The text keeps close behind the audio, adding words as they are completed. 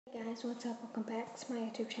Hey guys, what's up? Welcome back to my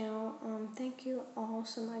YouTube channel. Thank you all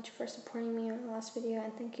so much for supporting me on the last video,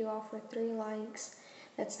 and thank you all for 3 likes.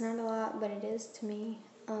 That's not a lot, but it is to me.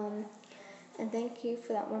 And thank you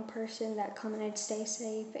for that one person that commented stay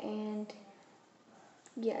safe, and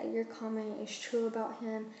yeah, your comment is true about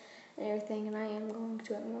him and everything, and I am going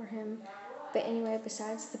to ignore him. But anyway,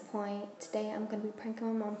 besides the point, today I'm going to be pranking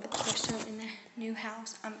my mom for the first time in the new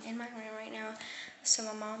house. I'm in my room right now, so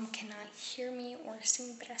my mom cannot hear me or see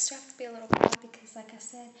me, but I still have to be a little quiet because, like I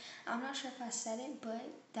said, I'm not sure if I said it,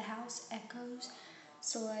 but the house echoes.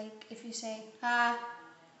 So, like, if you say, ah,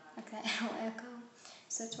 like that, it'll echo.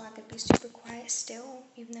 So that's why I could be super quiet still,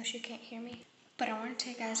 even though she can't hear me. But I want to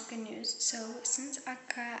tell you guys good news. So, since I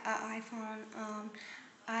got an iPhone,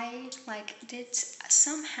 I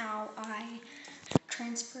somehow I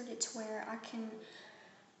transferred it to where I can,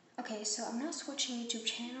 okay, so I'm not switching YouTube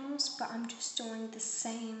channels, but I'm just doing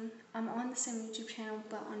I'm on the same YouTube channel,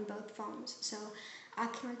 but on both phones. So I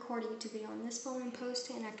can record a YouTube video on this phone and post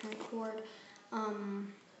it, and I can record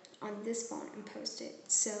on this phone and post it.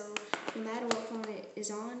 So no matter what phone it is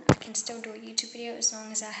on, I can still do a YouTube video as long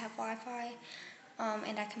as I have Wi-Fi,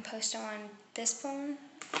 and I can post it on this phone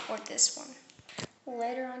or this one.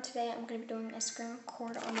 Later on today, I'm going to be doing a screen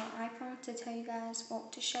record on my iPhone to tell you guys,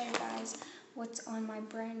 to show you guys what's on my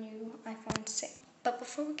brand new iPhone 6. But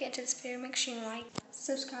before we get into this video, make sure you like,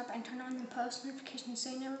 subscribe, and turn on the post notifications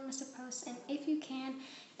so you never miss a post. And if you can,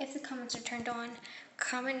 if the comments are turned on,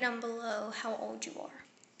 comment down below how old you are.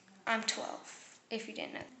 I'm 12, if you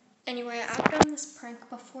didn't know. Anyway, I've done this prank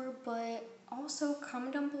before, but also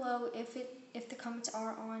comment down below if the comments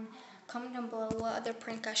are on. Comment down below what other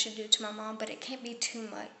prank I should do to my mom, but it can't be too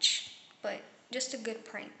much, but just a good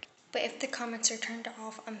prank. But if the comments are turned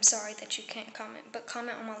off, I'm sorry that you can't comment, but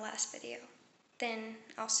comment on my last video. Then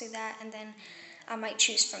I'll see that, and then I might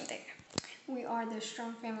choose from there. We are the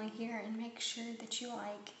strong family here, and make sure that you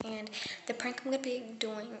like. And the prank I'm going to be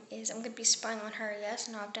doing is I'm going to be spying on her. Yes,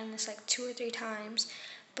 no, I've done this like 2 or 3 times,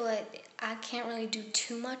 but I can't really do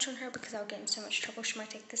too much on her because I'll get in so much trouble. She might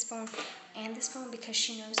take this phone and this phone because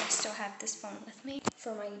she knows I still have this phone with me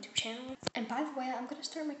for my YouTube channel. And by the way, I'm going to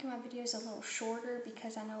start making my videos a little shorter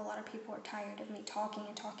because I know a lot of people are tired of me talking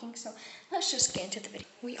and talking. So let's just get into the video.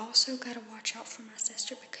 We also got to watch out for my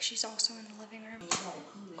sister because she's also in the living room.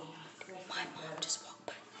 My mom just walked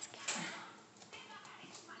by this camera.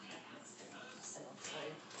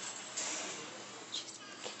 She's in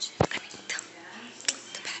the kitchen. I mean, the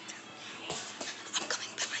bathroom. I'm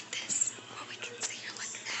coming behind this where we can see her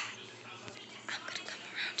like that. I'm gonna come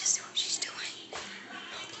around to see what she's doing.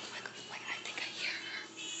 Wait, I think I hear her.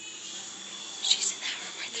 She's in that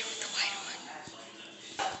room right there with the light on.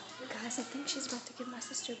 Guys, I think she's about to give my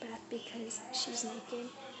sister a bath because she's naked.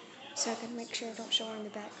 So I gotta make sure I don't show her in the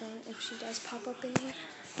background if she does pop up anywhere.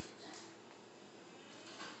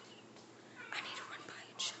 I need to run by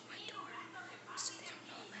and shut my door so they don't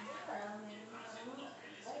know I'm at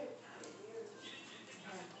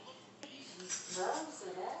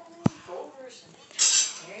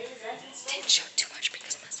Didn't show too much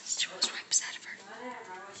because my sister was right beside of her.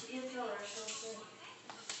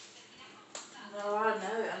 Well, I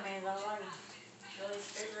know. I mean, they'll like really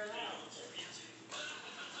figure it out.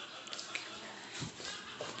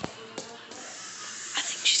 I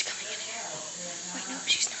think she's coming in here. Wait, no,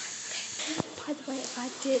 she's not. Okay. By the way, if I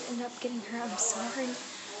did end up getting her, I'm sorry,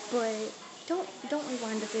 but don't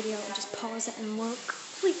rewind the video and just pause it and look.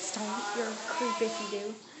 Please don't. You're a creep if you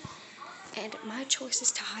do. And my choices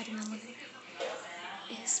to hide in the living room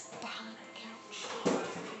is behind the couch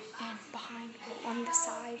and behind on the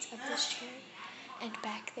sides of this chair and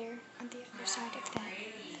back there on the other side of that.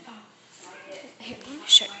 Here, let me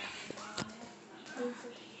show you.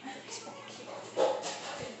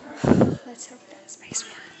 Let's hope that space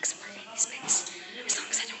works or any space. As long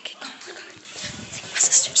as I don't get caught, we're good. I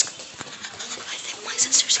think my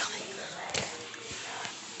sister's coming.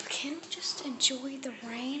 Can we just enjoy the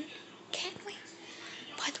rain? Can we?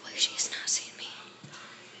 By the way, she has not seen me.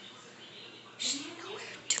 She's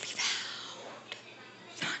nowhere to be found.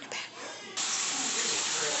 Not in a bad mood.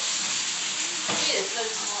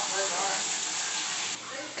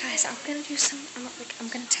 Guys, I'm gonna do some. I'm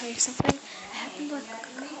gonna tell you something. I happened like a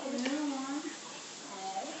couple of days.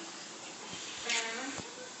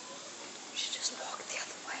 She just walked the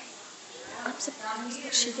other way. I'm surprised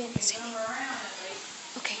that she didn't see me.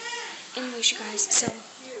 Okay. Anyways, you guys, so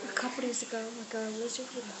a couple days ago, like a lizard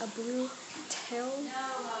with a blue tail,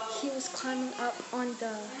 he was climbing up on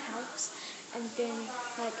the house, and then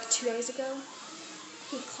like 2 days ago,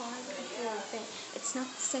 he climbed up the thing. It's not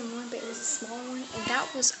the same one, but it was a small one, and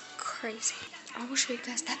that was crazy. I will show you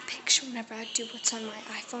guys that picture whenever I do what's on my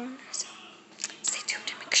iPhone. So stay tuned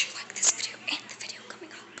and make sure you like this video and the video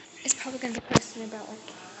coming up. It's probably going to be posted in about like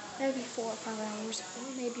maybe 4 or 5 hours, or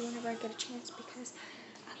maybe whenever I get a chance, because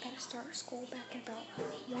I gotta start school back in about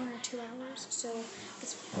 1 or 2 hours. So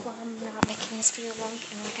that's why I'm not making this video long.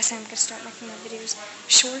 And like I said, I'm gonna start making my videos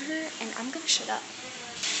shorter, and I'm gonna shut up.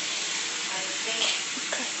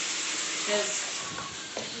 Okay. Because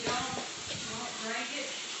you won't drink it.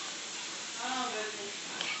 Oh, baby.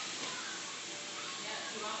 Yeah,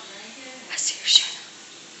 you won't drink it. I see your shadow.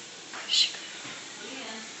 Sugar.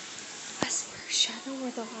 Yeah. I see your shadow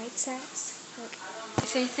where the light's at. Like,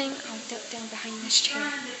 if anything, I'll duck down behind this chair.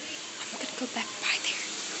 I'm gonna go back by there.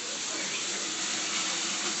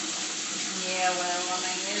 Yeah, well, I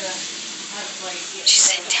mean, hopefully it gets She's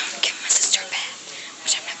sitting down and giving my sister a bath,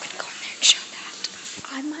 which I'm not gonna go in there and show that.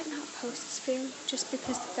 I might not post this video just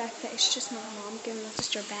because the fact that it's just my mom giving my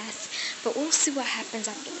sister a bath, but we'll see what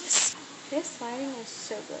happens after this. This lighting is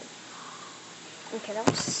so good. Okay, that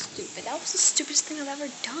was stupid. That was the stupidest thing I've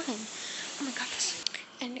ever done. Oh my god,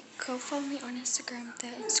 and go follow me on Instagram. The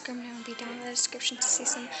Instagram name will be down in the description to see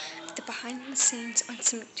some of the behind the scenes on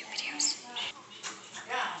some YouTube videos.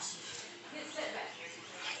 Oh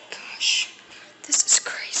my gosh, this is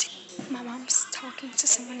crazy. My mom's talking to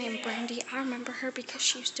someone named Brandy. I remember her because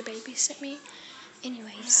she used to babysit me.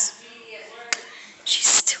 Anyways, she's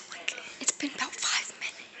still like, it's been about 5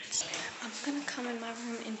 minutes. I'm gonna come in my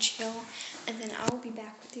room and chill, and then I will be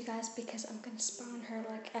back with you guys because I'm gonna spy on her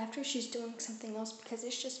like after she's doing something else, because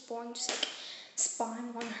it's just boring just like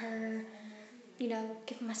spying on her, you know,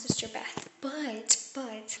 giving my sister a bath. But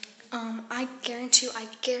I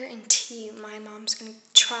guarantee you my mom's gonna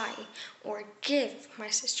try or give my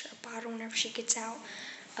sister a bottle whenever she gets out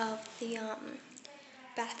of the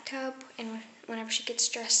bathtub and whenever she gets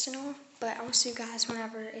dressed and all. But I will see you guys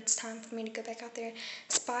whenever it's time for me to go back out there,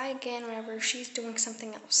 spy again whenever she's doing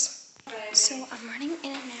something else. So I'm running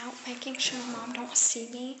in and out, making sure my mom don't see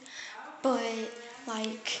me, but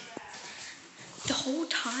like the whole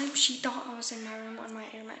time she thought I was in my room on my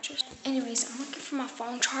air mattress. Anyways, I'm looking for my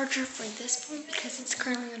phone charger for this phone because it's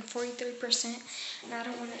currently on 43% and I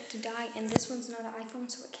don't want it to die, and this one's not an iPhone,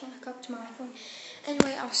 so it can't hook up to my iPhone.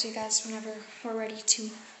 Anyway, I'll see you guys whenever we're ready to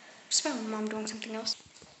spy on my mom doing something else.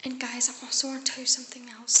 And guys, I also want to tell you something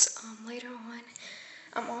else. Later on,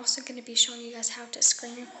 I'm also going to be showing you guys how to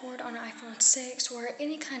screen record on an iPhone 6 or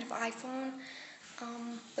any kind of iPhone.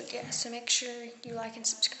 But yeah, so make sure you like and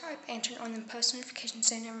subscribe and turn on the post notifications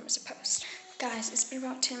so you never miss a post. Guys, it's been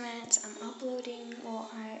about 10 minutes. I'm uploading,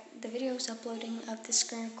 the video is uploading of the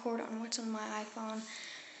screen record on what's on my iPhone.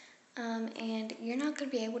 And you're not going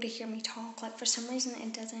to be able to hear me talk. Like, for some reason,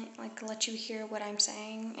 it doesn't, like, let you hear what I'm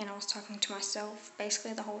saying. And I was talking to myself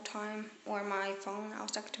basically the whole time. Or my phone. I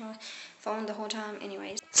was talking to my phone the whole time.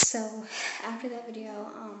 Anyways. So, after that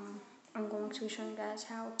video, I'm going to be showing you guys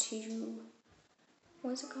how to,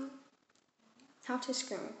 what is it called? How to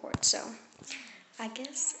screen record. So, I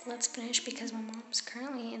guess let's finish because my mom's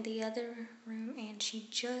currently in the other room. And she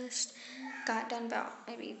just got done about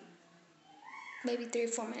maybe 3 or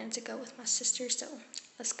 4 minutes ago with my sister, so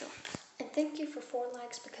let's go. And thank you for 4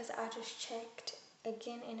 likes because I just checked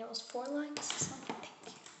again and it was 4 likes, so thank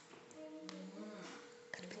you.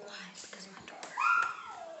 Gotta be quiet because of my door.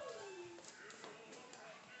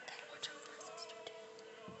 Gotta watch out for my sister too.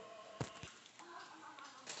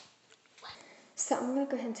 So I'm gonna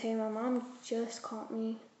go ahead and tell you, my mom just caught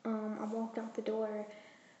me. I walked out the door.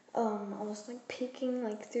 I was like peeking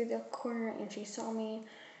like through the corner and she saw me.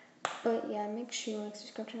 But yeah, make sure you like,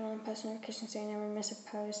 subscribe, turn on post notifications so you never miss a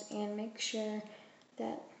post, and make sure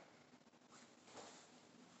that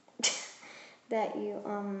that you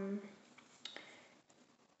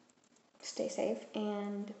stay safe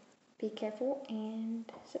and be careful and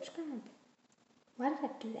subscribe. Why did I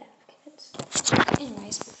do that? Okay,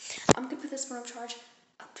 anyways, I'm gonna put this one on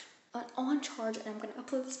charge, and I'm gonna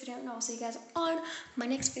upload this video, and I'll see you guys on my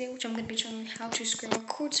next video, which I'm gonna be showing you how to screen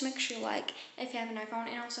record. So make sure you like if you have an iPhone,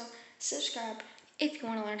 and also subscribe if you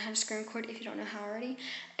want to learn how to screen record if you don't know how already,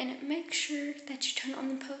 and make sure that you turn on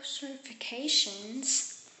the post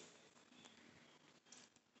notifications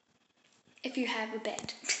if you have a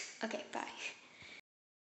bed. Okay, bye.